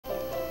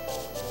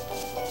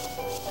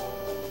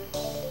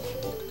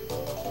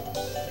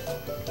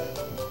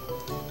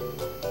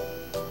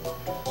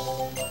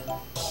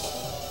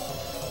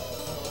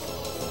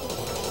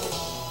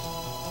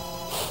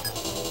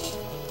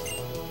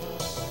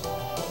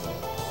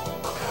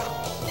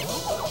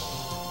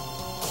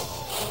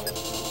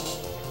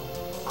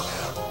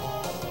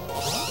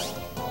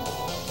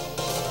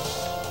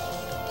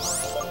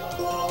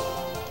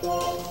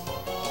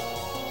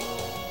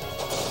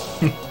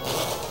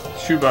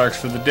Shoebox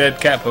for the dead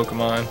cat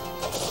Pokemon.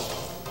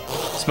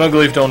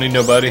 Smugleaf don't need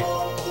nobody.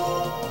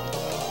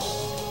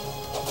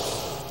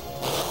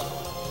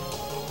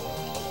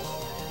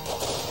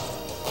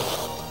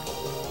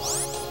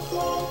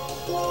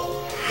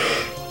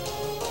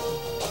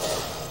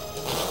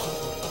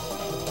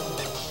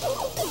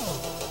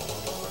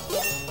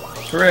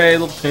 Hooray,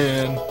 little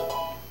pin.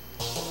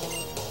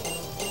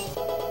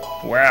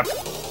 Whap.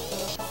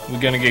 We're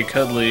gonna get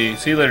cuddly.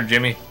 See you later,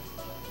 Jimmy.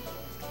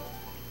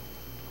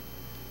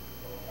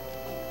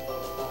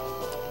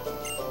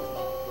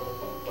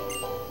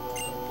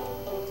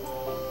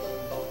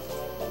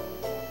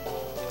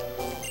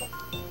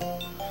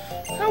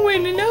 I'm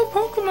winning no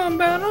Pokemon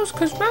battles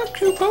because my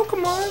cute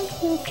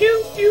Pokemon will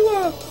cute you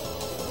up.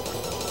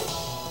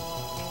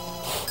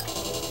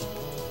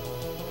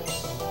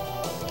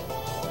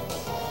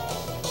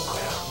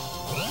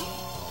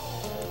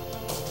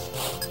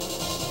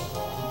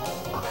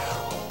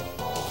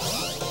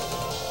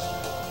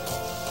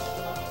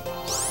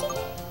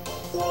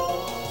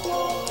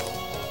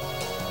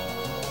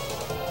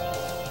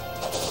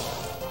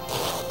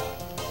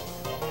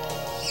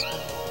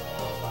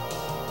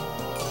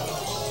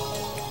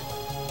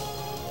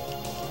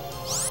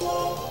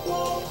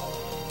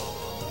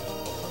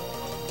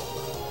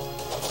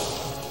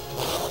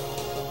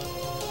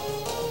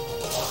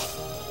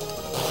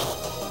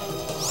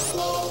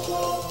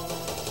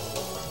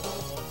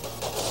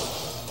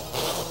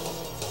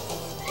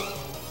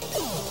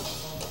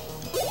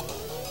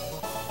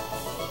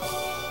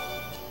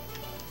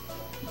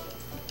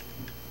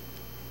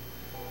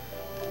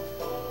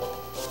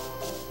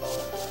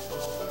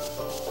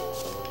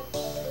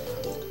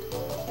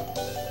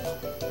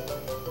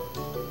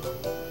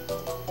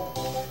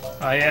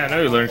 Oh yeah, I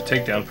know he learned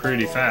takedown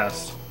pretty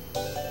fast.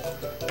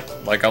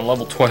 Like on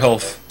level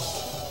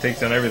 12.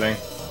 Takes down everything.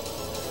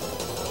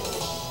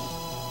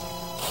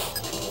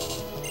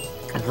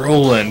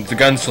 Roland, the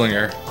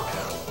gunslinger.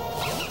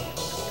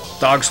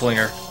 Dog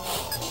slinger.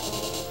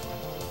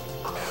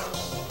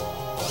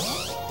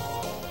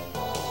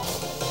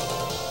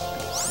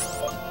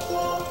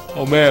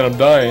 Oh man, I'm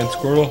dying,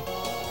 Squirtle.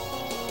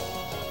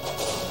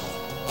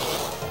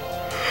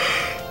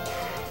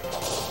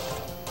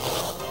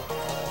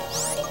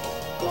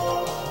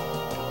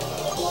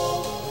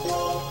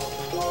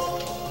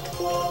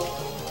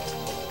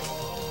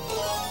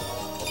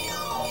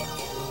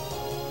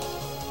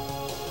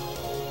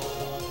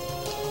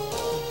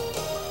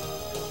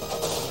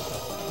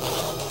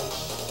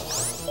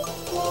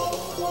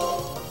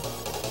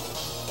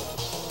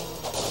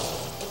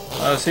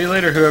 See you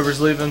later,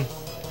 whoever's leaving.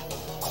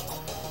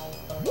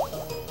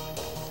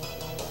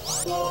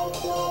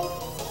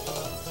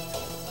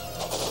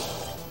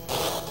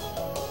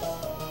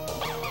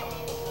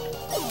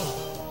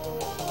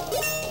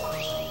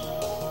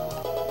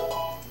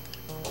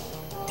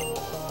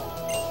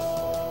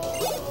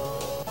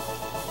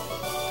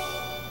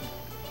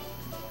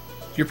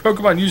 Your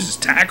Pokemon uses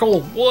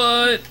tackle?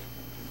 What?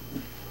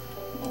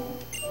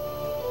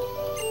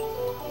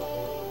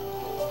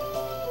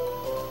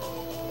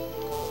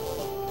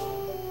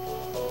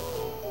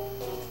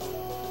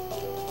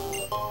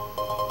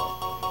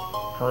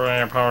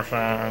 Hooray,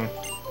 potion.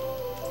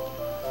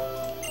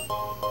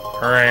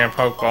 Hooray,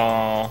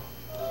 Pokeball.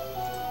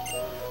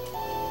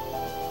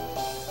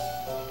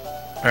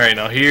 Alright,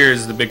 now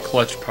here's the big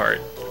clutch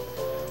part.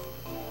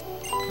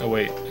 Oh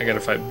wait, I gotta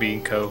fight B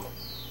and Co.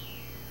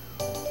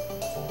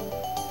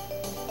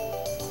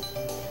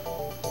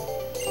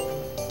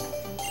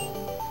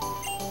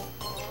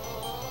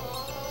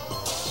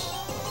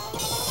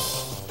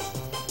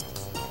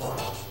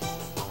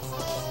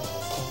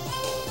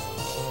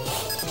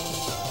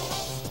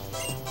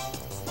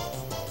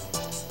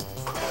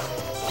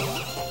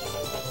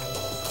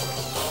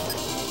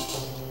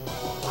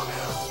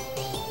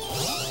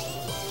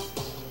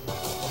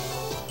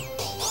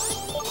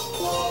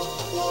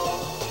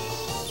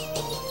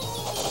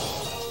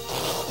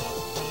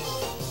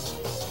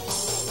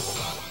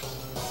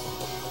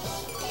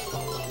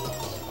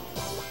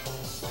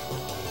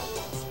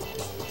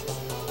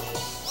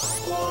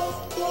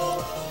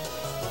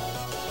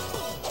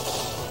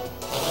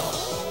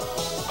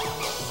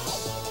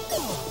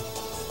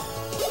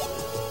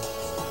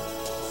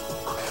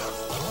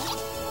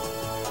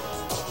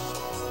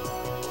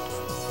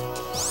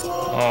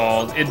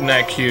 Oh, isn't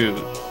that cute?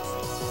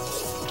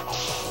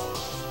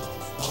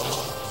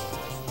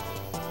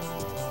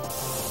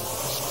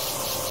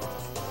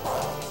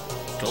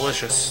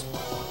 Delicious.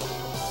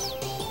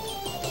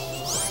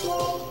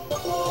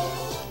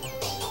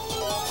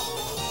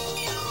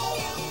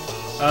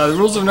 The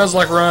rules of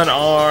Nuzlocke Run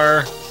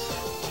are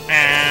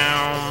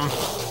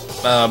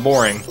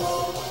boring.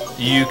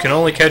 You can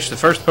only catch the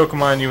first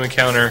Pokemon you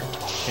encounter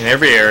in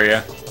every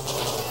area,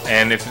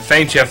 and if it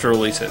faints, you have to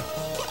release it.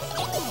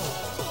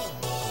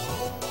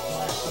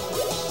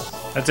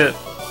 That's it.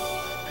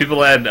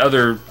 People add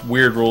other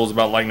weird rules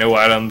about like no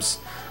items,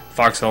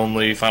 fox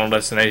only, final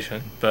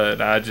destination,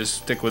 but I just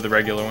stick with the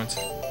regular ones.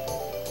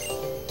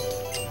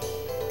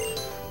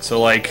 So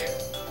like,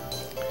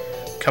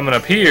 coming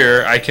up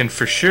here, I can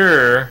for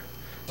sure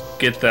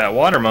get that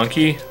water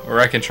monkey,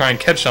 or I can try and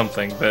catch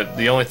something. But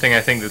the only thing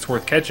I think that's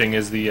worth catching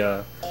is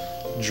the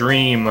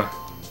dream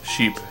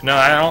sheep. No,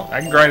 I don't.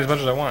 I can grind as much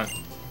as I want.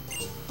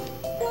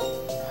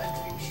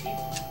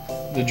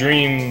 The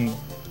dream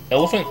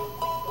elephant?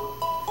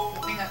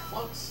 The thing that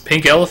floats.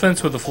 Pink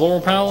elephants with a floral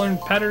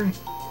pattern?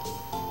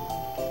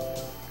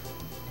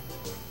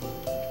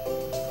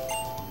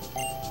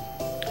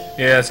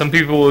 Yeah, some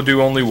people will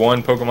do only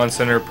one Pokemon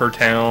Center per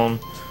town,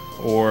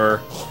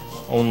 or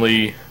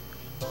only,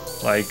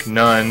 like,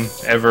 none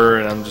ever,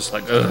 and I'm just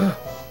like, ugh.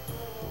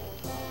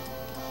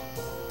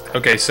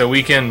 Okay, so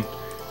we can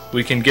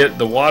get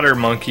the water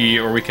monkey,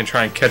 or we can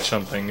try and catch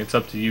something. It's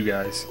up to you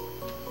guys.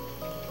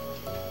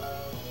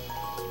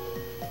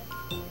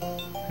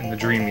 In the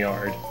dream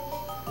yard.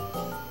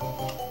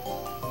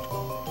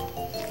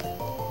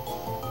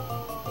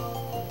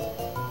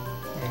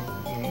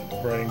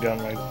 I'm writing down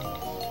my...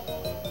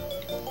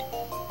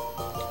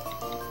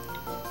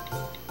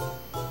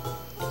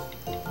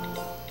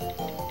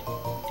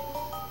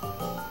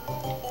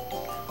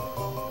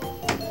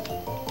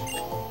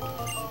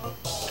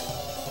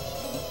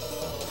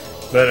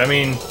 But I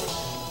mean,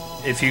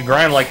 if you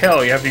grind like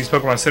hell, you have these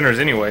Pokemon Centers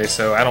anyway,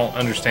 so I don't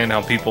understand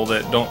how people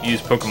that don't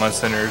use Pokemon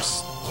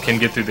Centers can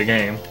get through the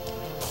game.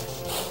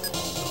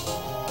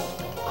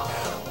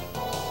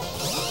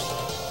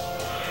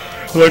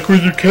 Like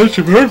when you catch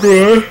a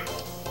Pokemon.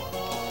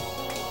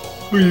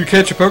 When you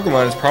catch a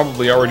Pokemon, it's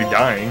probably already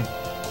dying.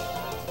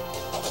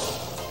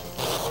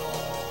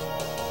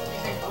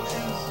 Using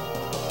potions?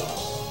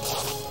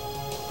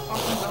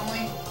 Potions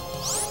only?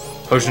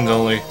 Potions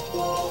only.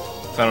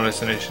 Final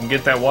destination.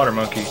 Get that water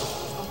monkey. No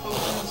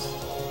potions?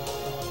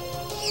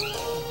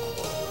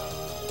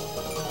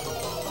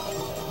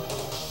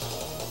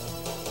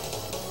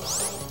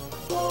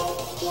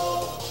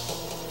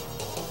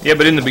 Yeah,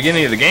 but in the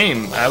beginning of the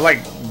game,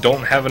 I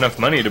don't have enough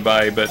money to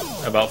buy but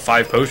about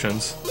 5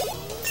 potions.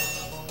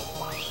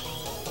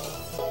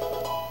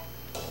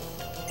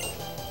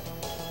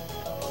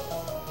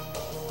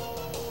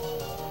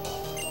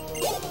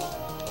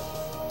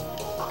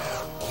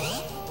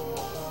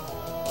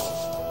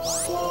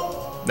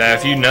 Now,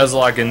 if you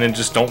Nuzlocke and then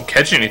just don't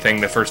catch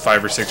anything the first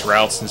 5 or 6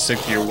 routes and stick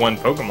to your one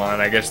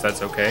Pokemon, I guess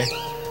that's okay.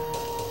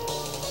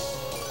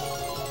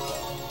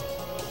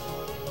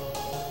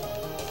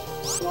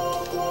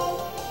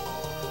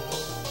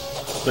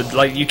 But,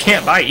 like, you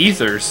can't buy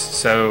ethers,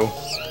 so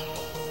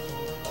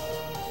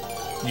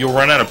you'll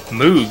run out of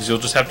moves. You'll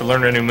just have to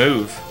learn a new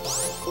move.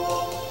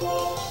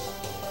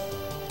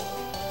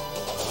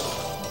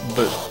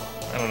 But,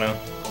 I don't know.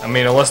 I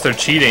mean, unless they're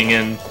cheating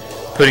and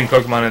putting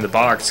Pokemon in the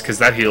box, because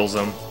that heals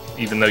them,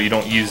 even though you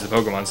don't use the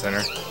Pokemon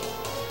Center.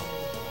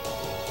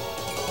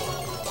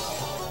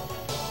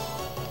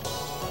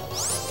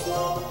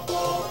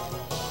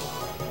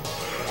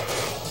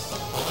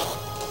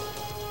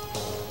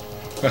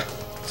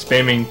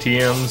 Spamming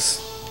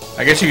TMs.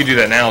 I guess you could do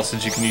that now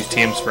since you can use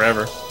TMs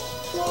forever.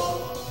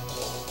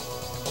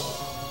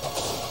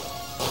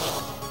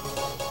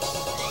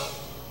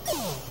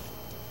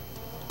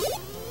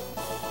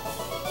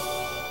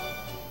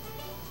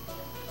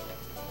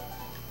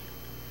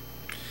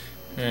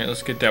 Alright,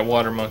 let's get that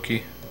water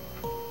monkey.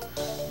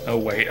 Oh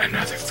wait,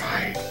 another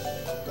fight.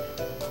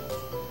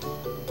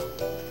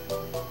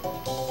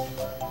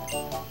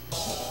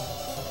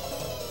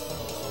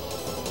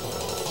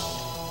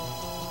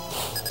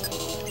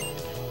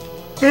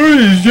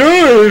 Hey,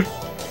 Joey!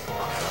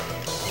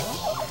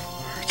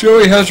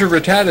 Joey, how's your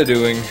Rattata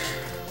doing?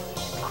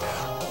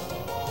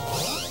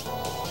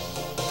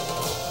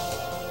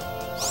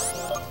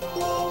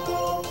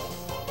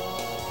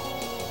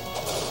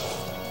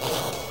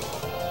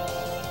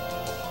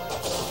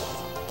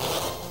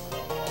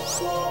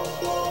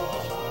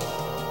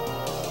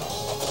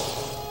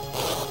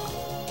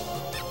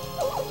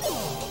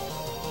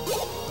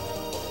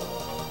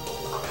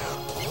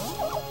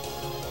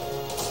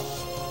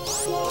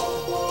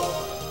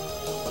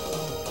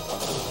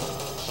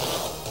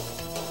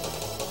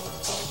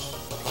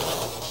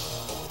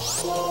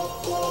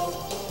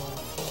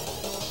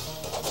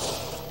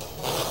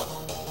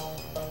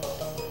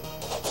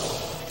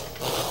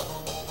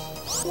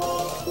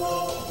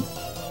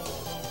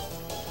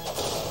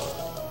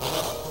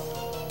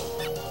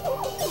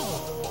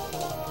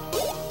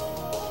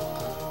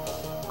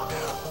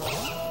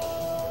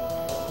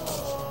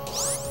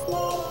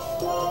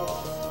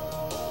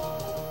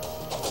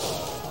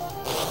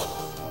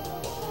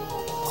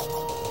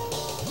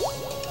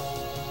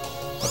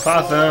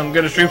 Awesome,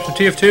 gonna stream some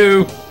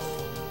TF2.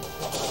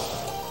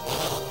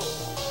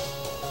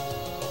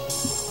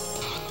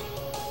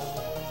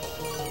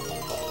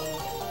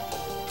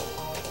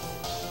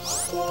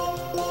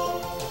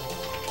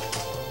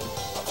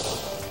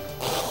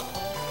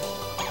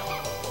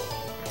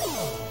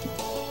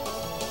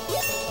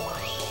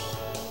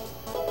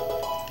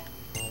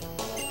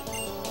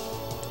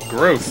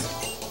 Growth.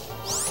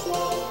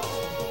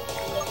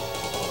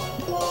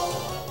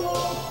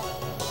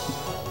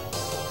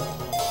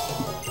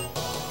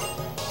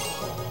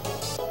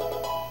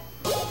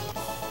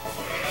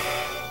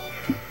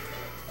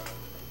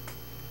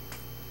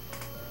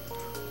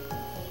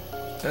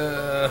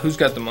 Who's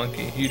got the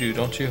monkey? You do,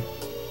 don't you?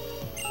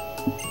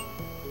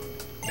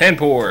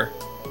 Panpour.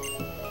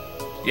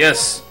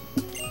 Yes.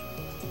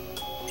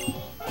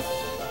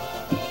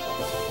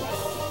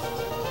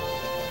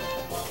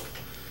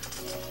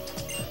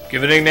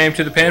 Give a nickname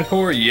to the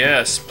Panpour?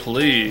 Yes,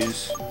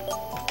 please.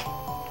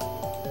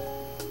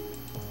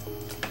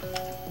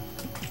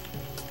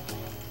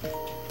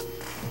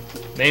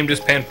 Named as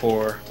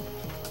Panpour.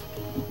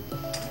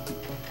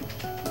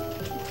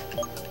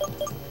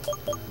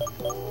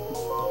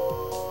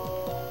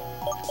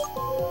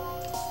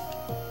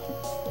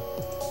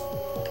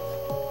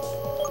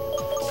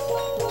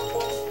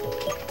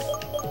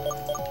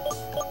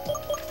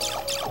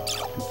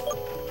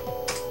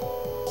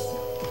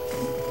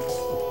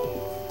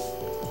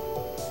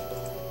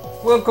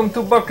 Welcome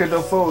to Bucket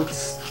of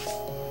Oats.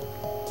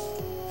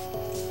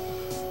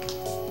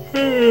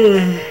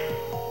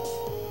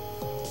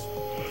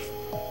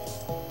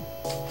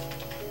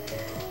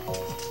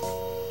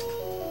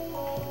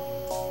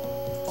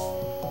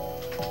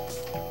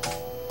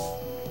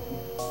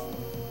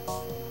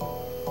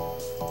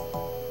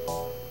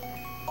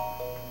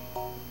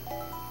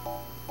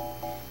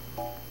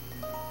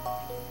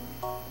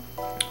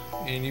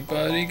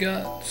 Anybody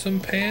got some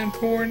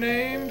Panpour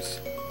names?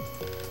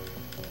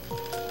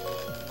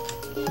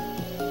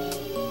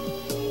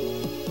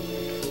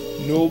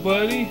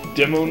 Nobody?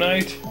 Demo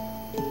Night?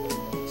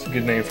 It's a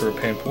good name for a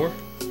Panpour.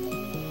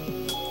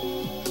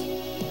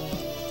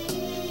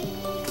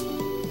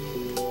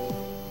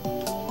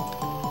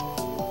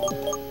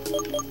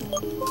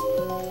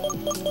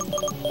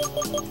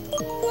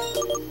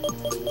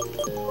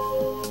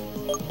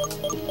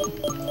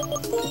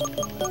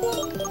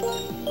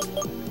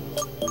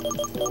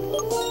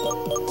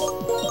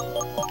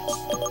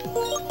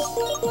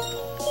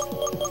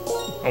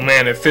 Oh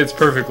man, it fits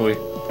perfectly.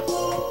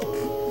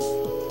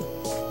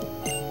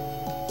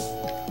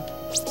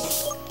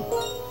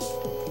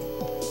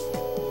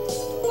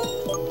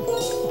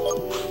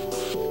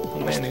 Oh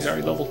man, he's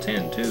already level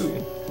 10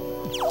 too.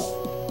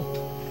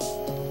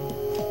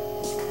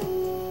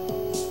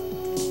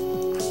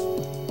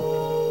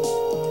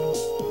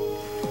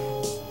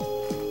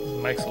 The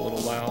mic's a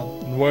little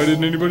loud. Why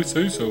didn't anybody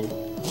say so?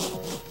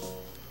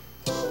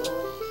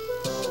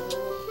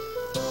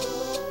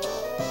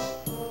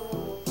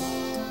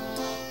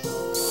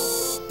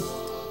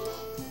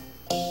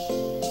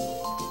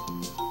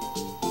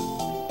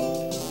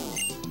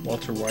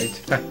 Walter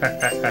White.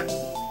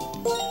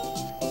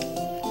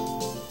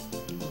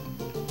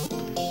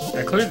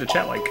 I cleared the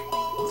chat like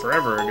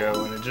forever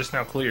ago and it just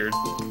now cleared.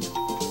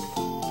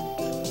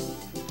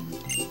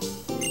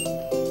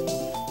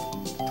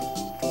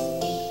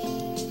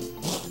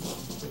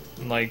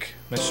 Like,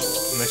 my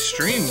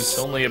stream's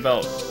only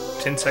about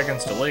 10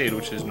 seconds delayed,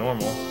 which is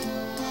normal.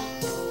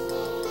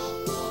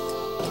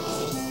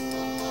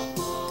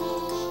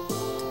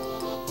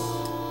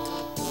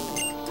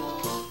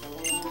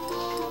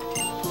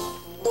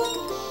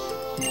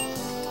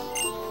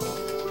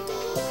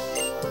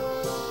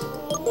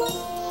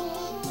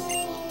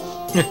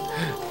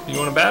 You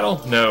want to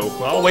battle? No.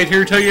 Well, I'll wait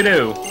here till you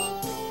do.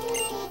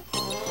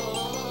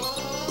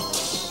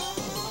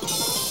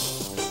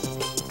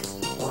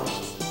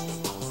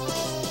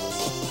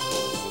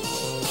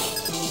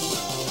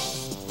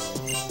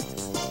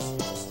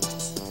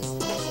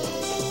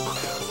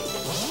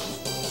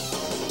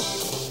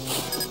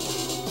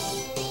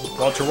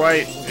 Walter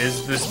White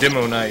is this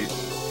demo night.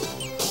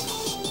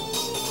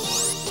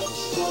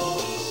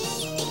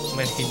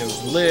 Man, he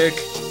knows lick,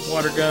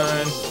 water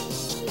gun.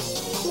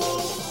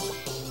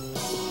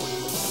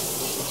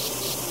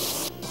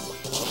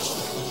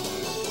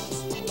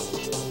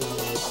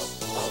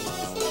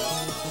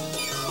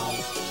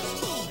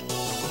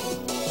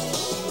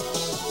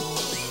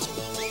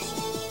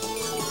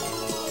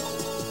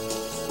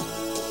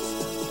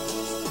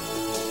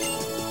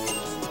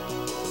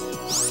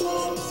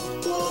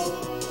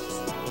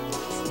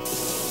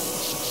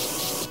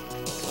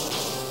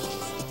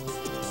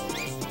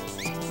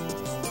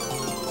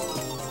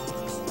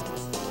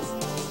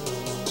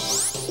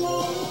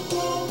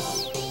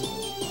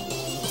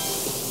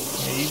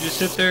 You just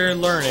sit there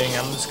learning.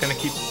 I'm just gonna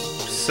keep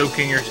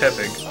soaking your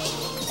Tepig.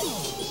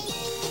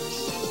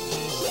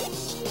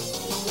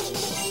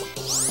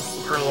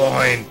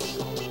 Purloin.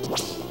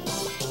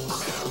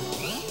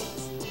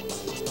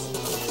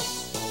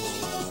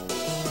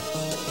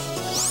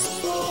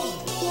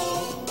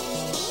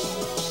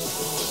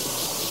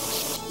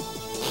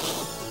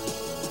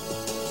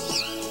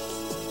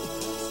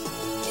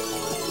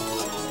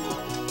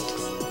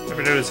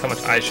 Ever notice how much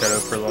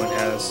eyeshadow Purloin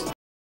has?